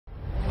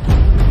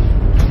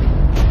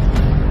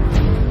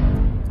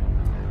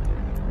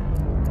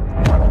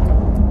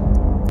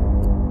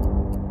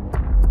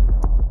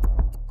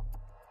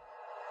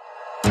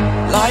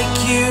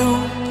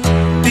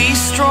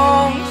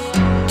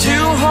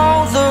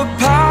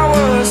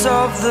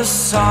of the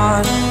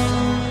sun.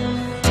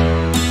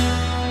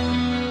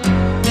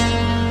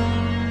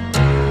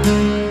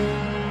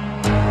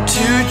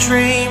 To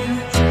dream,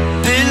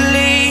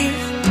 believe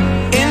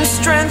in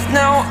strength.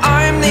 Now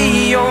I'm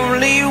the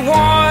only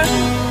one,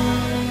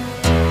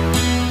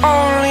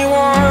 only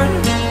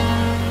one.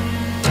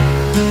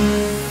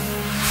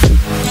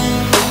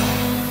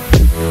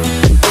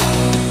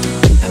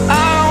 I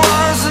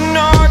was an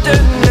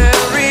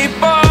ordinary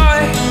boy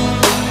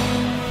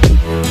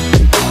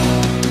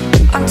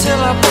until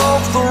I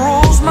broke the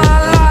rules. My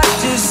life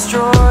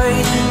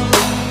destroyed,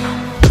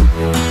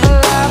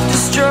 life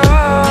destroyed.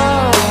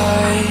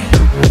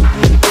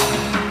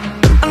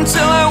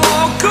 Until I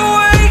walk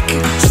awake,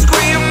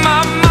 scream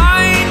my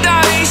mind, I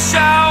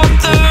shout,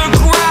 the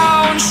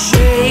ground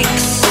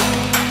shakes.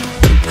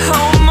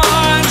 How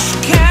much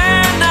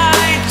can I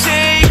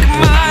take?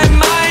 My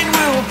mind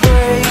will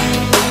break.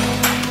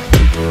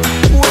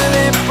 Will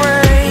it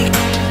break?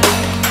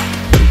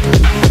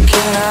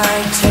 Can I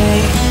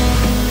take?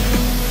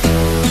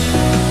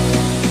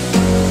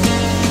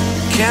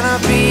 Can I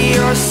be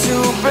your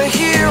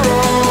superhero?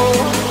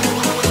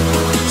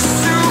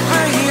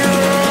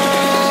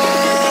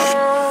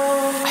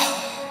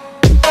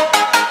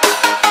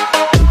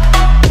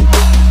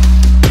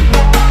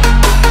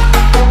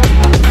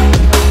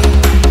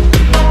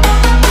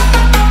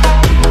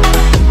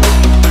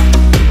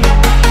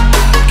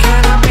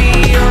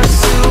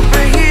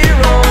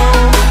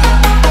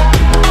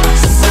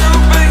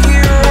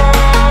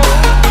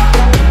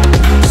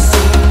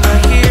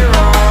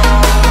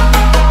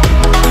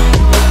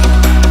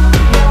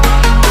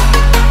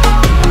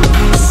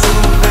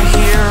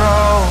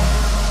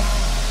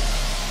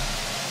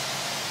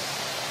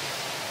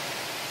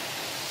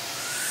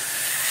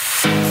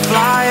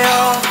 Fly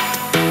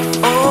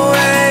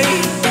away.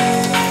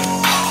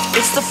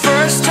 It's the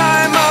first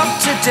time of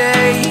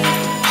today.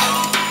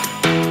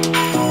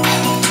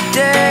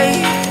 Today.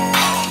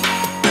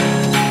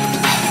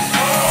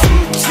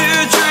 To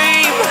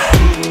dream,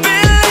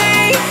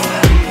 believe.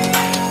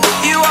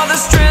 You are the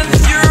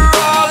strength, you're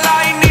all I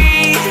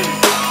need.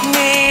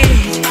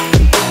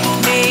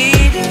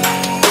 Need.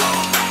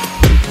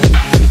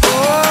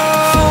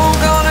 Oh,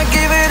 gonna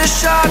give it a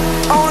shot.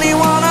 Only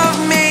one of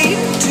me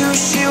to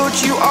shield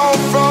you all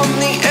from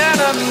the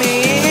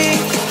enemy.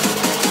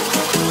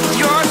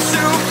 You're a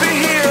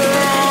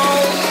superhero.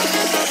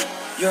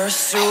 You're a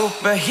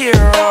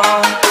superhero.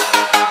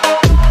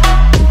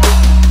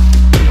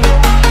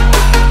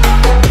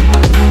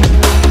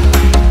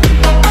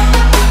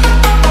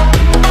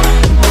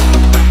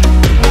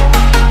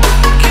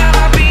 Can I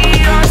be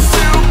your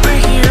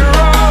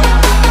superhero?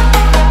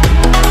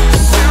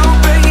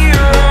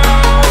 Superhero.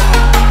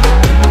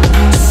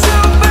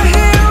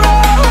 Superhero.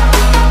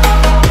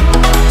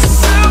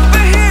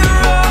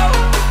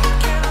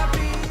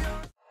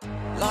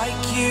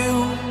 Like you,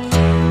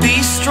 be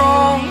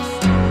strong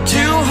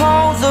to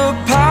hold the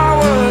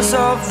powers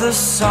of the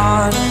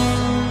sun.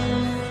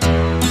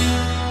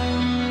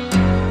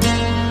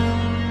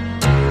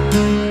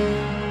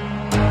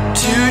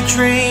 To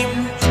dream,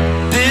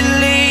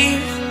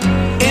 believe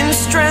in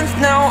strength.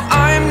 Now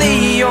I'm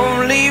the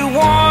only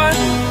one,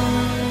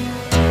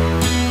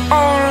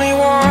 only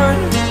one.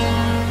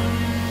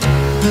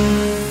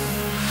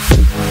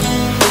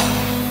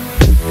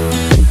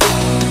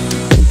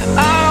 I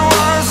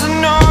was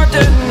an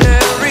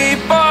ordinary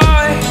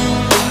boy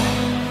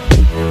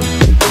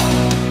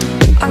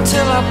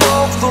until I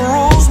broke the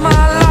rules.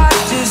 My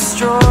life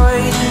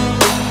destroyed,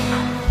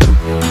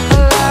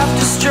 life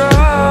destroyed.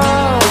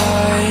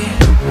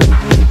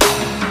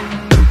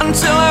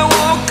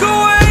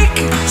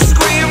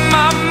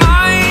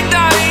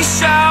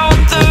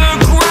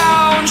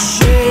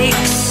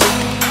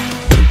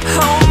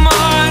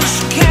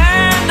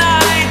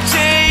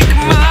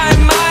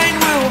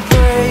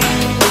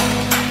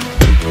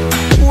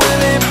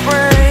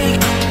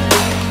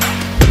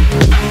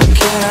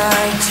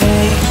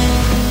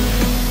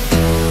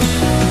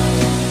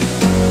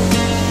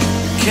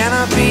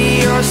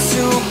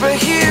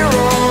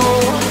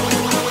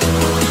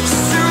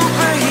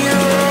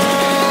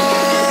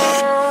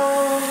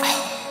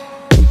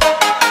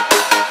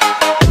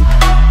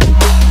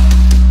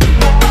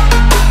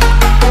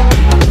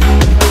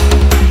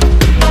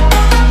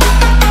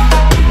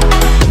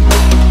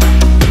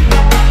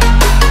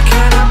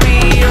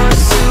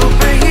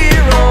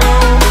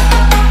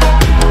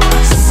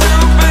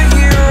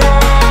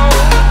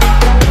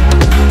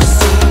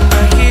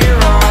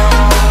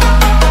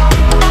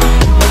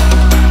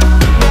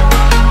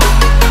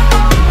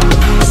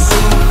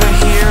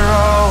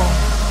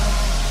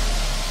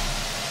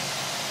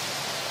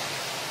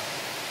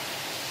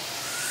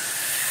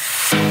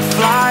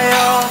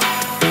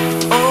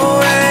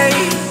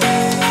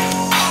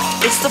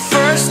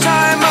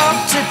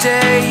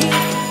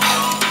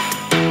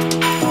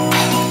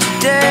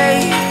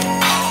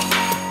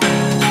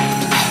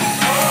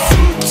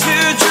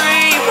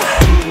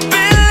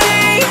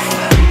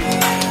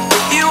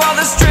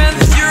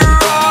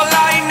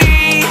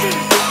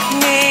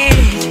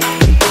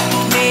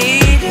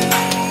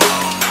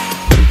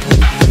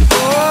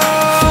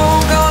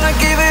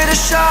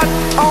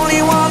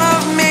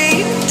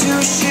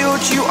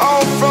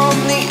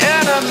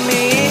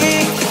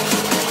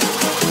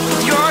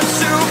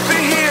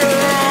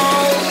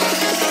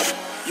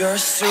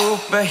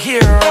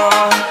 superhero.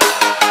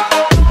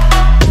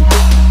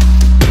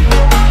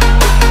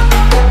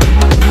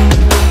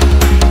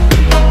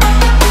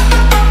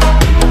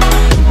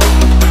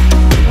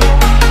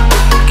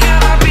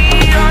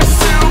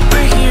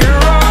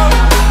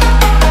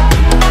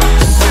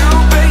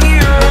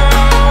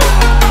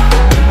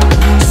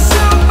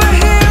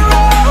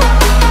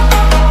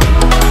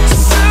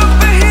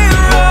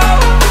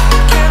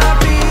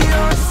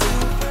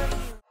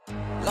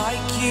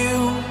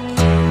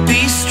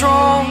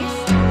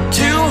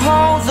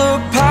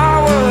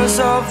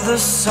 Of the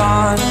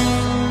sun,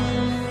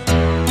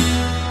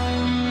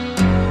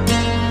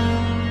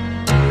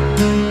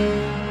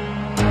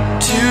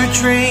 to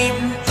dream,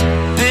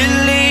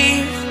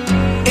 believe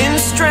in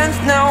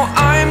strength. Now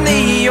I'm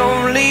the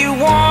only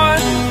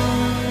one,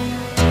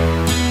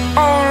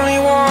 only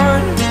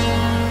one.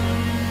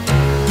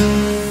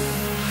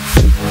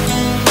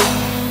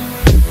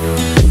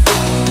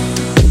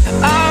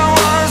 I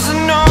was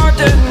an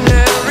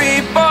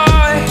ordinary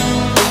boy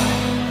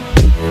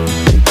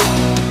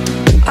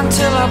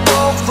until I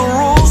broke the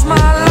rules,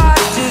 my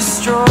life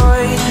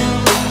destroyed.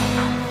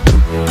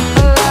 A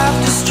life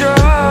destroyed.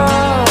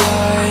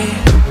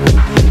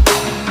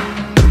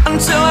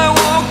 Until I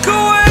woke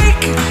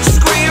awake,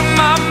 scream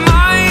my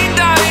mind,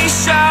 I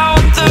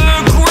shout, the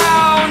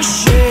ground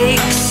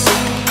shakes.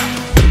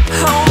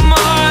 How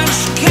much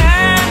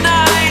can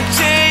I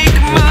take?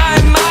 My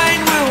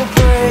mind will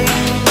break.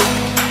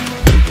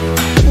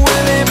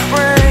 Will it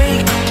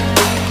break?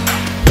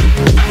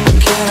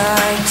 Can I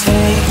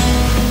take?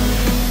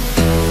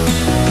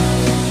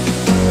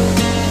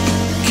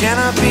 Can I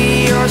be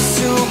your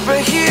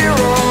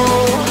superhero?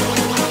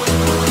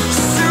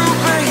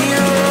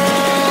 Superhero.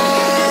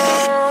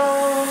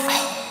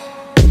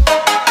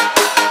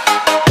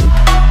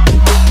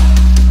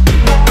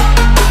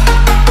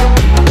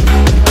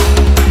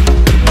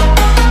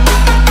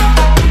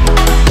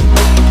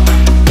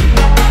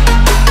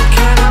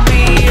 Can I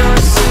be your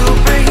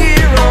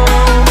superhero?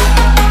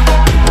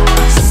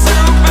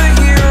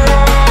 Superhero.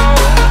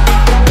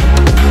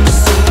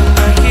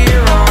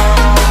 Superhero.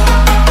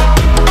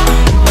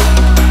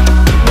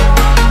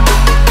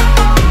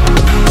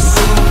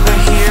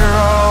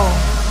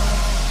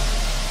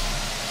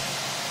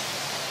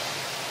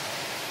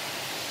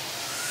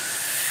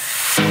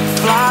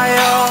 Fly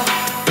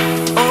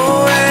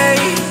away.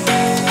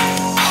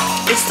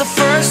 It's the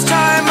first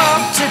time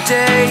of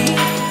today.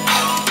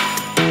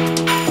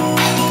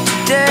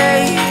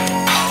 Today.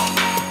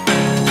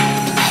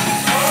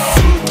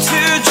 To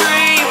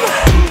dream,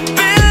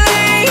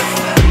 believe.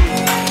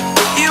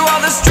 You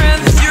are the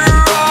strength,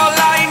 you're all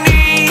I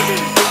need.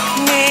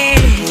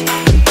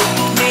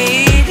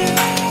 Need.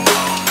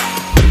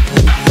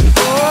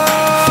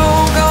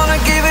 Oh, gonna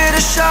give it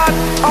a shot.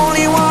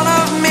 Only one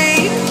of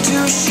me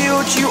to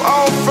shield you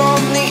all from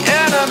the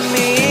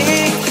enemy.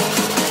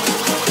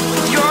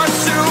 You're a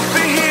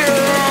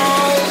superhero.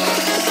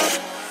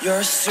 You're a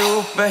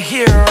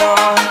superhero.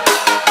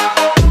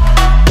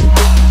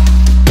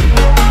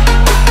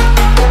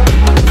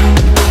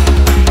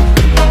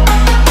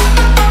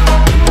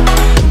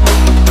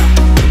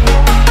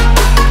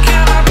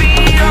 Can I be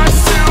your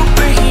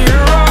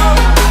superhero?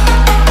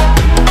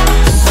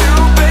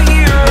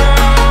 Superhero.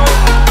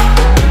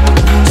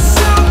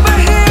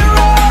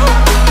 Superhero.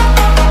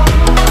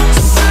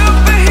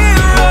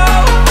 Superhero.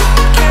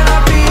 Can I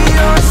be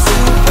your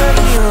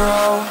superhero?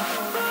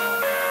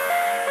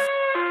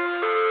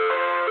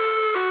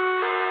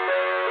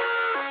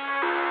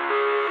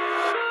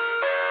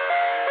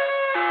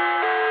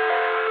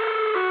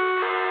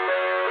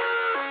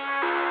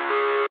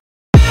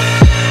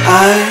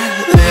 I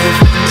live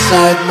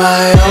inside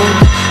my own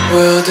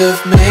world of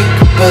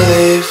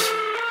make-believe.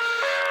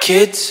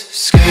 Kids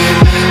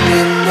screaming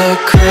in their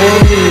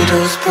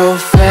cradles,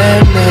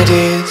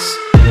 profanities.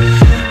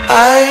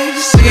 I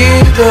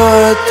see the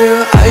world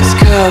through ice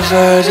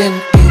covered in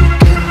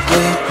ink and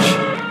bleach.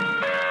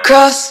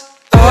 Cross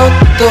out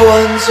the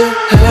ones who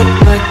heard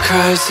my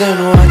cries and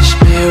watched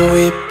me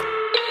weep.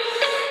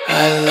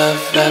 I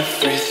love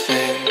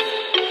everything.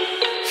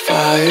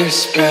 Fire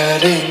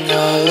spreading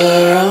all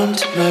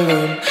around my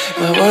room.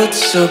 My world's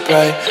so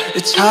bright,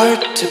 it's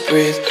hard to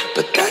breathe,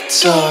 but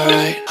that's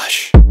alright.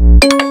 Hush.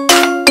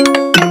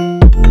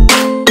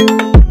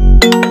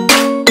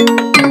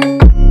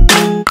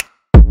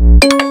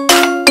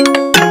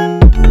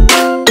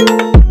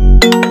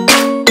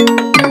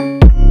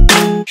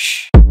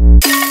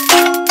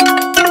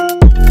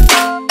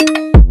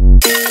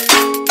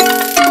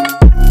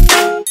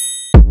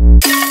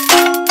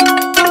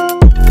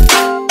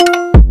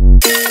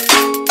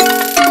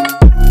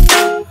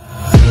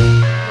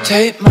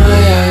 Take my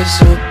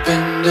eyes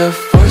open to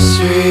force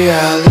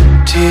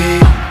reality.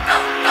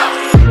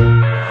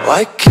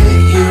 Why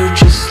can't you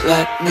just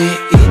let me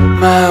eat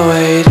my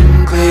weight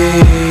in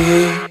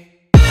glee?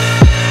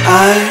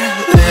 I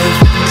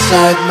live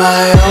inside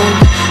my own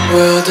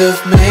world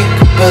of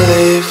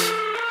make-believe.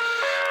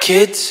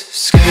 Kids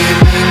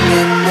screaming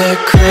in their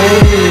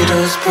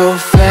cradles,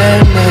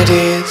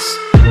 profanities.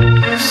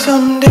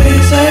 Some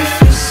days I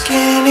feel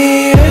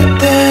skinnier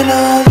than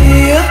others.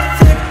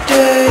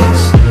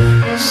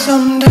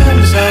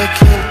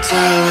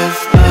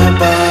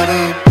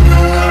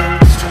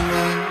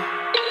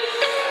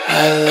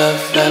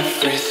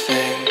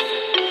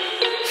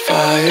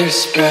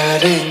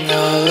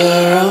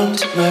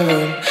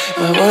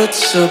 My world's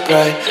so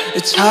bright,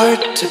 it's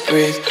hard to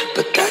breathe,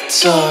 but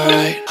that's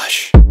alright.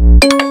 Hush.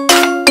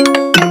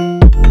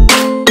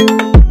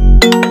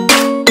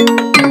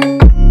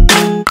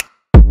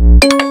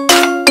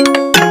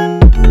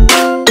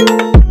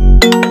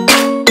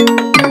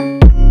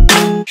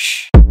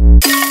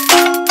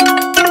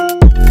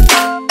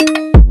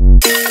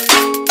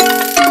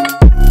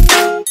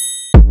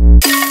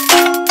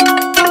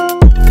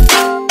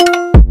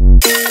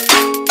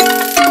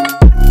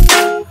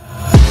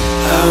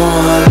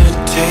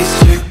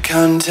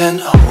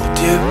 Content, hold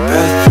your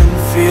breath and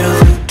feel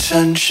the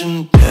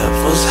tension.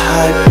 Devils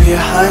hide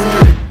behind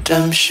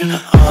redemption.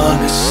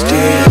 Honesty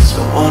is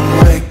a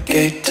one-way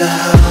gate to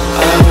hell.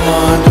 I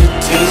wanna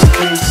taste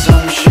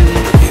consumption,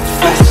 breathe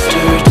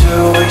faster to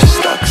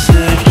waste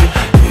oxygen.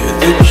 Hear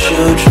the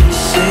children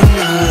sing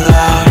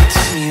aloud.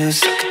 It's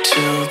music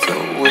till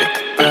the wick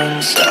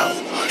burns out.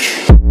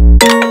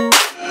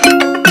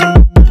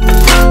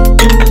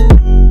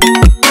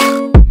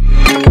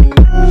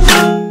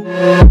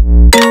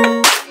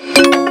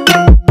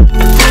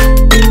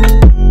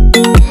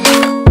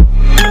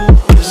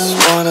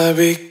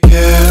 Be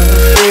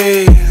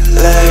carefree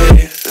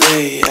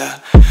lately, yeah.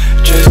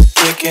 Just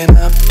picking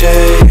up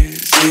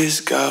daisies.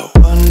 Got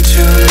one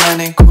too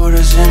many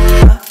quarters in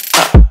my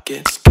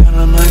pockets. Count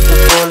 'em like the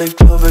 4-leaf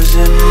clovers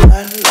in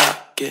my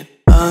locket.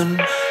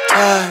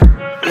 Untied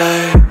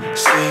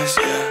laces,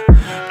 yeah.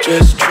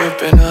 Just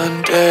tripping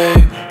on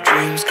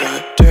daydreams.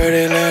 Got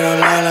dirty little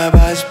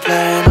lullabies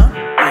playing on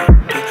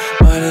repeat.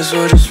 Might as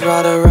well just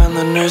ride around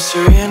the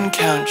nursery and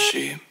count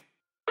sheep.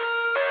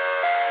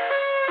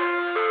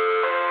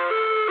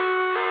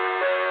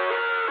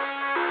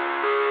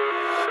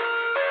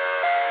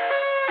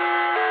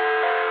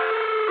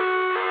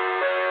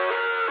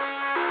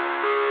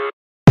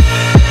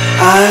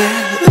 I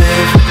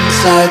live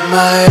inside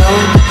my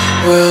own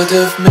world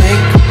of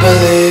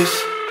make-believe.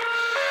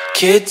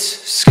 Kids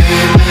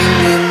screaming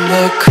in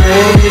the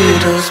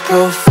cradles,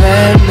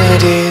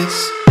 profanities.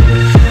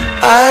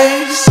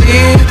 I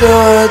see the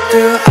world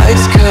through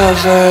ice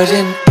covered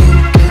in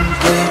ink and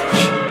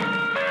bleach.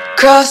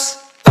 Cross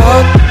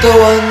out the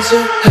ones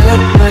who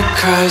heard my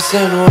cries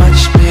and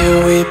watched me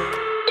weep.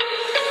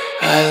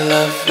 I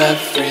love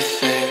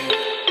everything.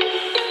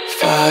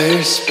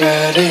 Fire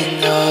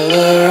spreading all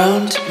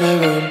around my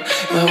room.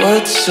 My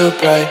world's so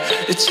bright,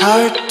 it's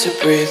hard to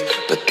breathe,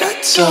 but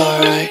that's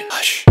alright.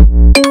 Hush.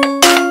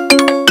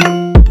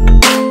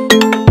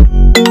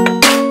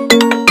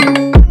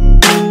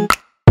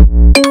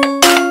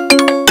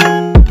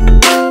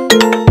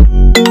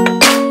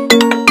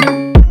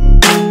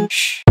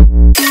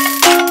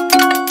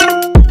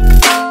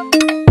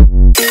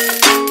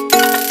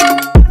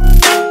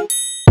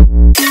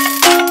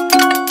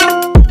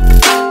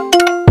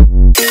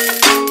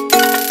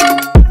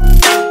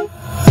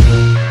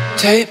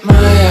 Tape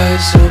my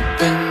eyes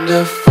open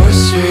to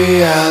force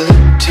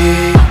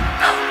reality.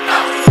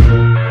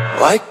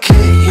 Why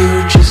can't you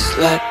just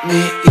let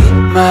me eat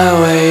my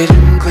weight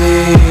in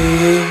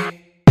glee?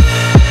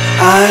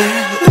 I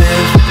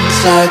live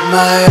inside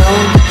my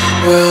own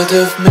world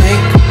of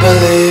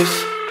make-believe.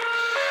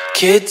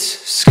 Kids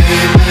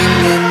screaming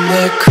in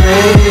their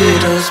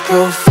cradles,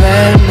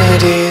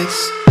 profanities.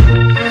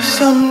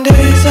 Some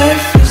days I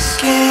feel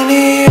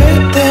skinnier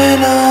than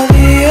all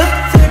the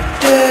other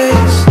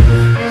days.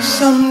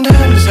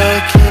 Sometimes I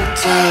can't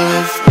tell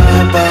if my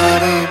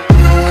body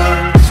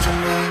belongs to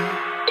me.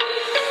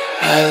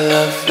 I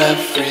love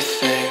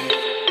everything.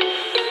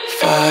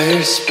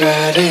 Fire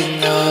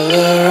spreading all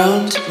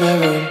around my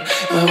room.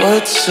 My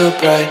world's so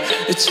bright,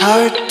 it's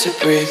hard to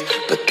breathe,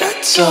 but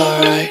that's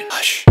alright.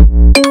 Hush.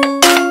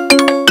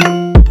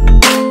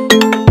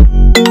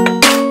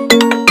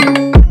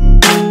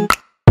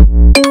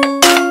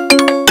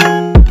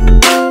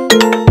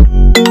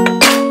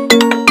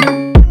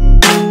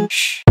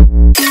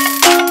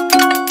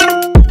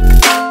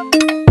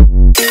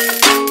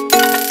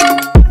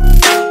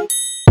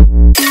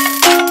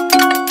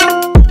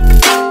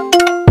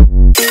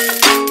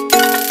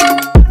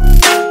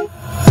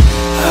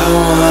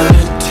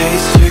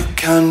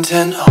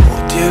 Content,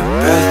 hold your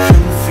breath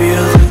and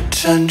feel the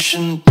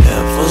tension.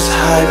 Devils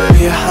hide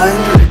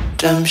behind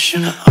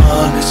redemption.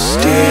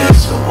 Honesty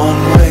is a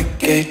one-way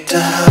gate to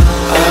hell.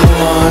 I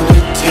wanna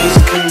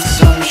taste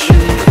consumption,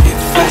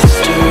 breathe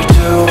faster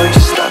to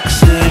waste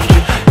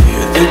oxygen.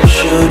 Hear the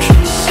children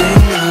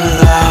sing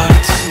aloud.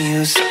 It's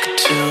music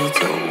till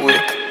the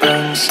wick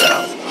burns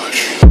out.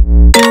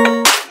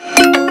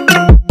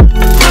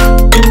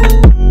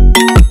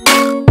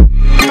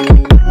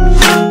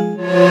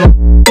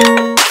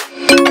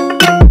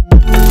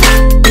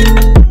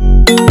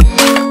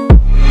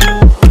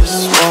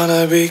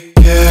 Be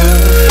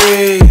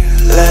carefree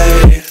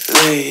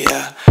lately,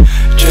 yeah.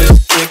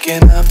 Just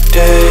picking up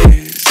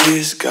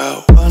daisies.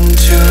 Got one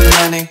too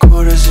many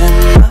quarters in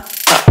my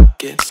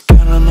pockets.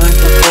 Count 'em like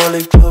the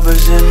 4-leaf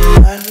clovers in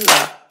my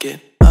locket.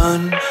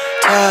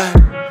 Untied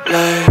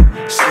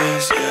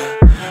laces, yeah.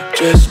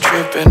 Just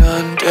tripping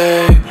on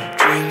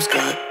daydreams.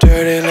 Got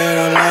dirty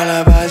little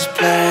lullabies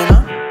playing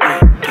on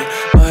repeat.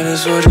 Might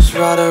as well just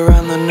ride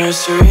around the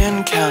nursery nursery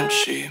and count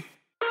sheep.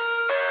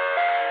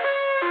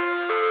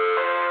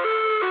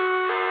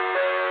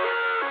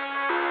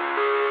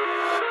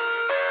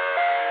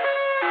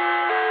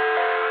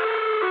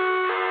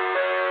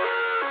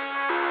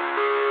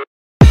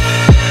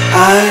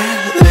 I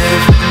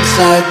live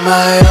inside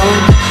my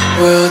own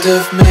world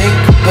of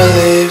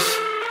make-believe.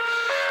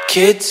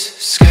 Kids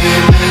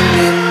screaming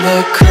in the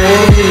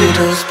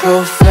cradles,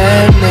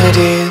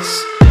 profanities.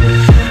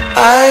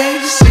 I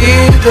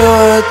see the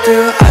world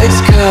through eyes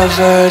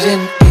covered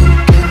in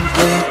ink and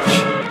bleach.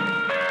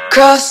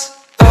 Cross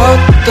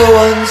out the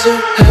ones who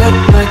heard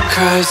my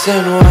cries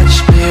and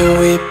watched me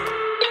weep.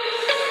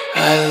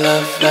 I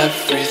love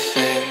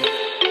everything.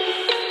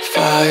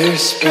 Fire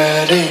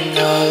spreading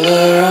all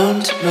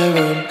around my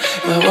room.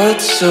 My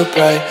world's so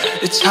bright,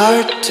 it's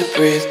hard to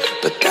breathe,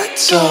 but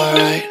that's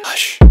alright.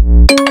 Hush.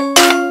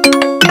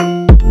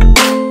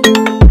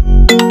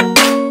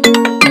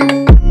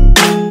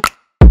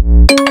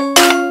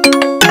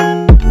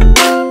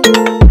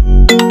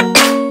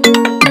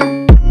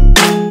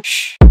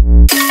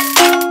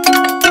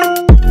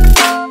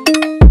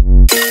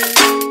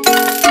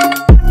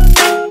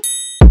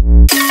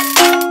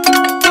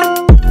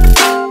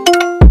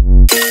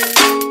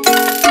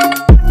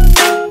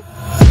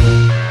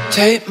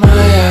 Tape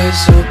my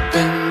eyes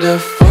open to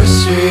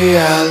force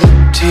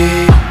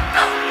reality.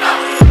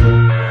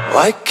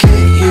 Why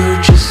can't you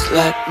just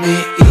let me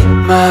eat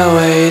my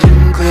weight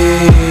in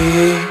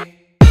glee?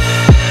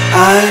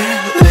 I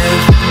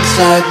live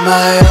inside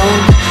my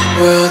own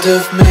world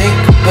of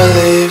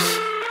make-believe.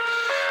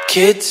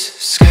 Kids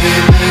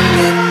screaming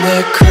in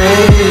their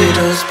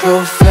cradles,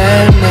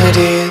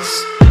 profanities.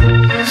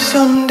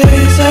 Some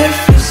days I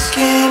feel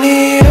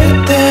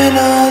skinnier than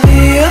all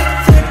the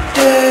other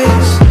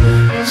days.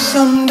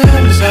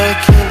 Sometimes I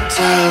can't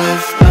tell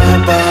if my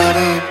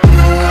body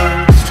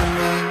belongs to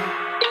me.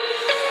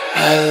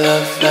 I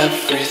love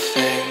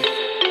everything.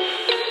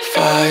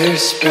 Fire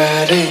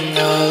spreading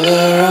all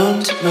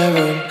around my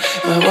room.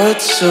 My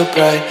world's so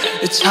bright,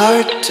 it's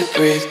hard to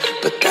breathe,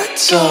 but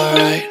that's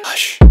alright.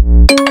 Hush.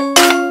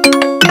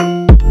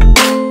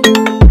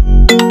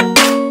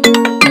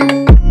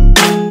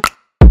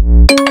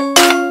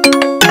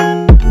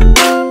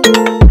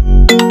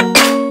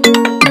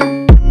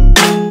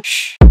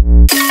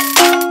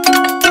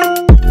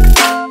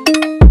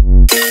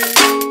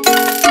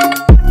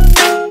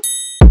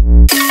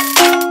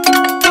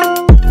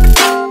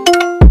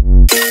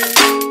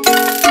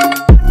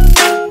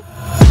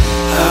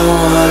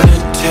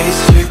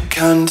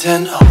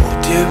 Content,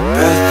 hold your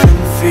breath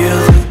and feel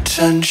the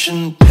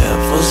tension.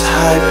 Devils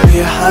hide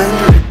behind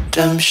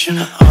redemption.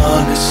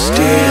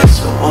 Honesty is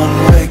a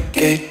one-way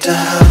gate to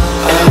hell.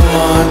 I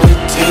wanna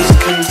taste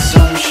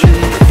consumption.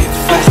 Breathe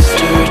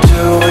faster to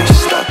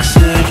waste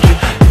oxygen.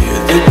 Hear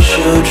the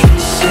children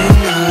sing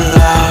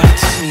aloud.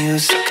 It's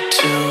music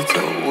till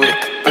the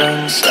wick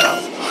burns out.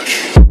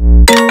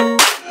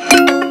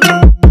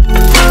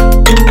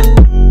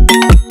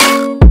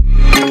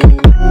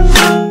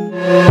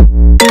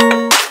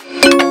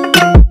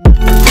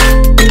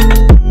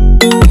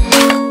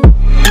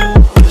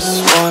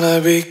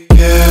 Be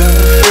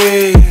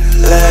carefree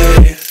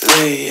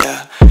lately,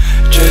 yeah.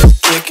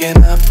 Just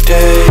kicking up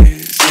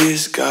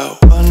daisies.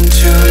 Got one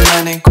too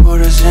many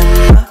quarters in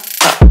my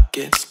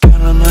pockets.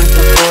 Count 'em like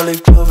the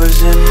 4-leaf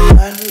clovers in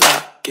my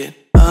locket.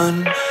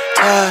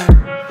 Untied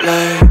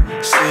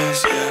laces,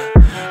 yeah.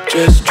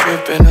 Just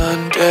tripping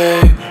on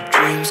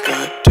daydreams.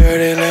 Got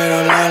dirty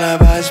little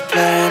lullabies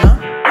playing on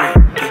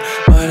repeat.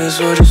 Might as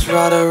well just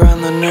ride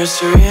around the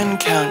nursery and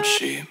count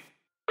sheep.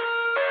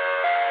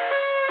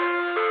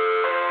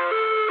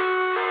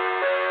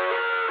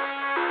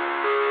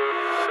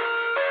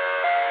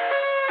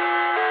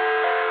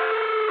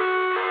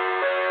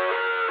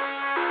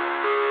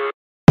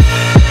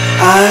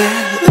 I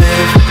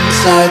live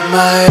inside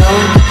my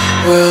own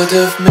world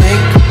of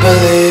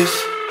make-believe.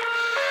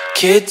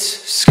 Kids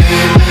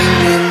screaming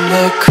in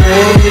the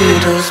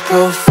cradles,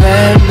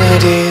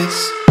 profanities.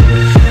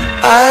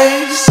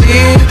 I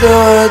see the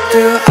world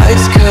through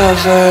eyes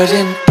covered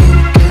in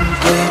ink and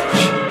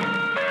bleach.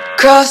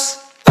 Cross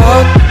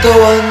out the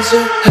ones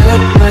who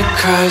heard my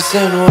cries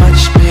and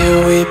watched me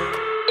weep.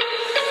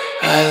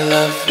 I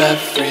love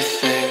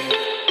everything.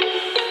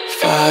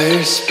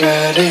 Fire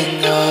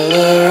spreading all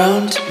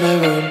around my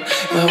room.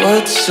 My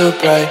world's so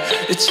bright,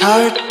 it's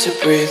hard to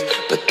breathe,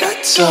 but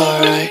that's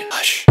alright.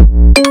 Hush.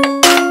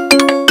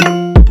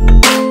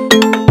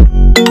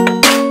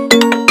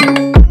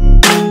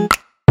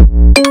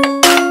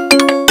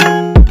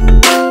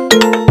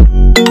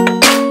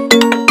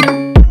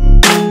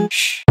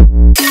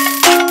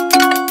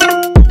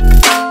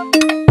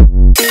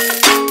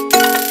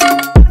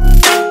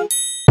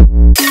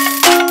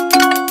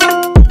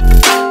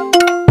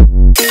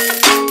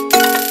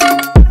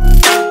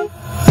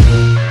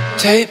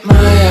 Tape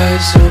my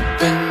eyes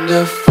open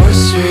to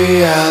force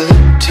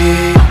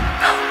reality.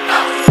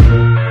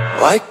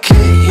 Why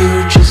can't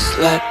you just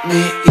let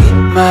me eat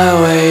my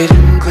weight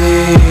in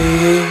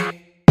glee?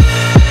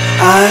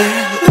 I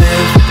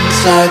live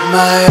inside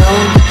my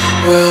own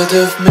world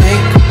of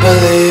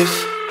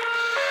make-believe.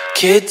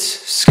 Kids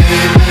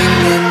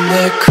screaming in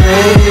their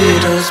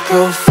cradles,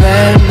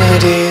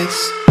 profanities.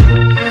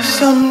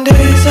 Some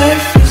days I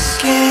feel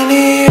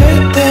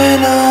skinnier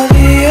than all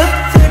the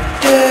other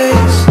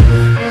days.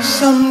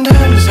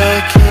 Sometimes I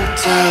can't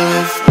tell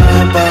if my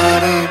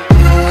body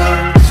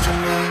belongs to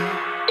me.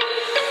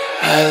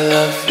 I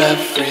love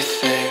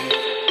everything.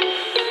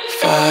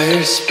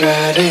 Fire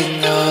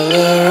spreading all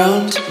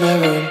around my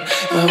room.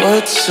 My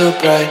world's so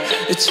bright,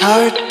 it's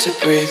hard to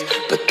breathe,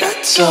 but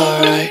that's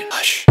alright.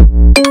 Hush.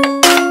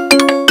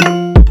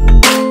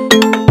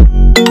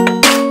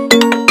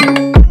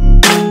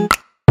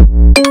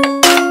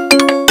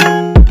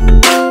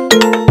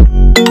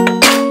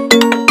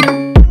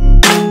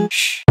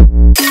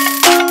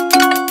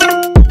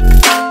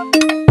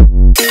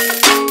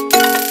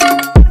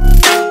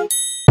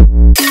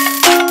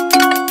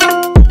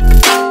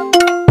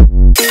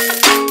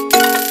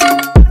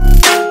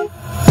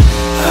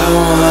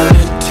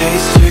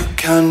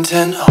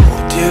 Content,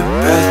 hold your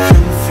breath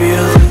and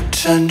feel the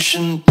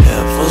tension.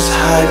 Devils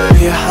hide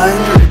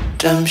behind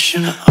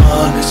redemption.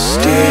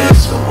 Honesty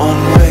is a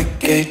one-way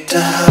gate to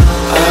hell.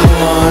 I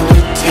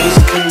wanna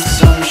taste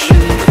consumption,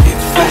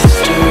 breathe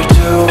faster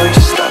to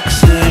waste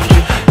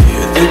oxygen.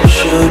 Hear the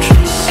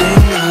children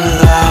sing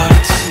aloud.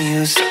 It's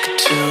music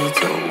till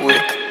the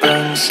wick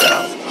burns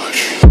out.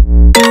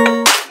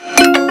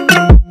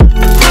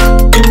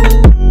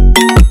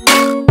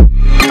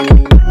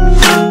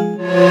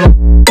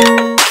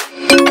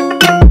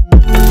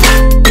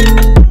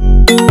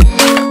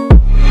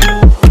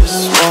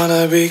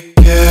 Be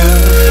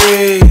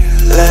carefree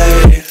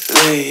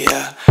lately,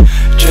 yeah.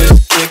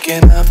 Just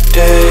kicking up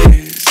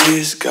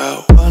daisies.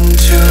 Got one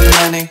too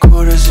many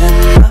quarters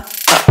in my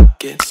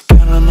pockets.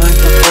 Count 'em like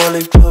the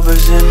 4-leaf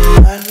clovers in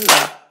my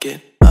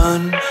locket.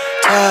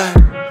 Untied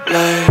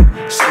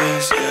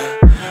laces, yeah.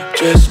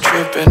 Just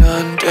tripping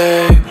on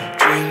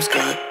daydreams.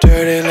 Got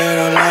dirty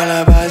little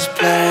lullabies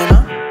playing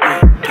on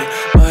repeat.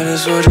 Might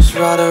as well just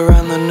ride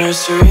around the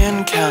nursery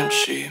and count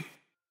sheep.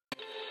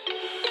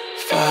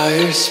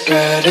 Fire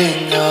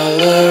spreading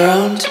all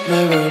around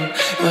my room.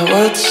 My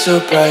world's so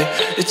bright,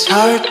 it's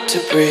hard to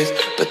breathe,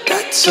 but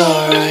that's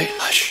alright.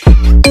 Hush.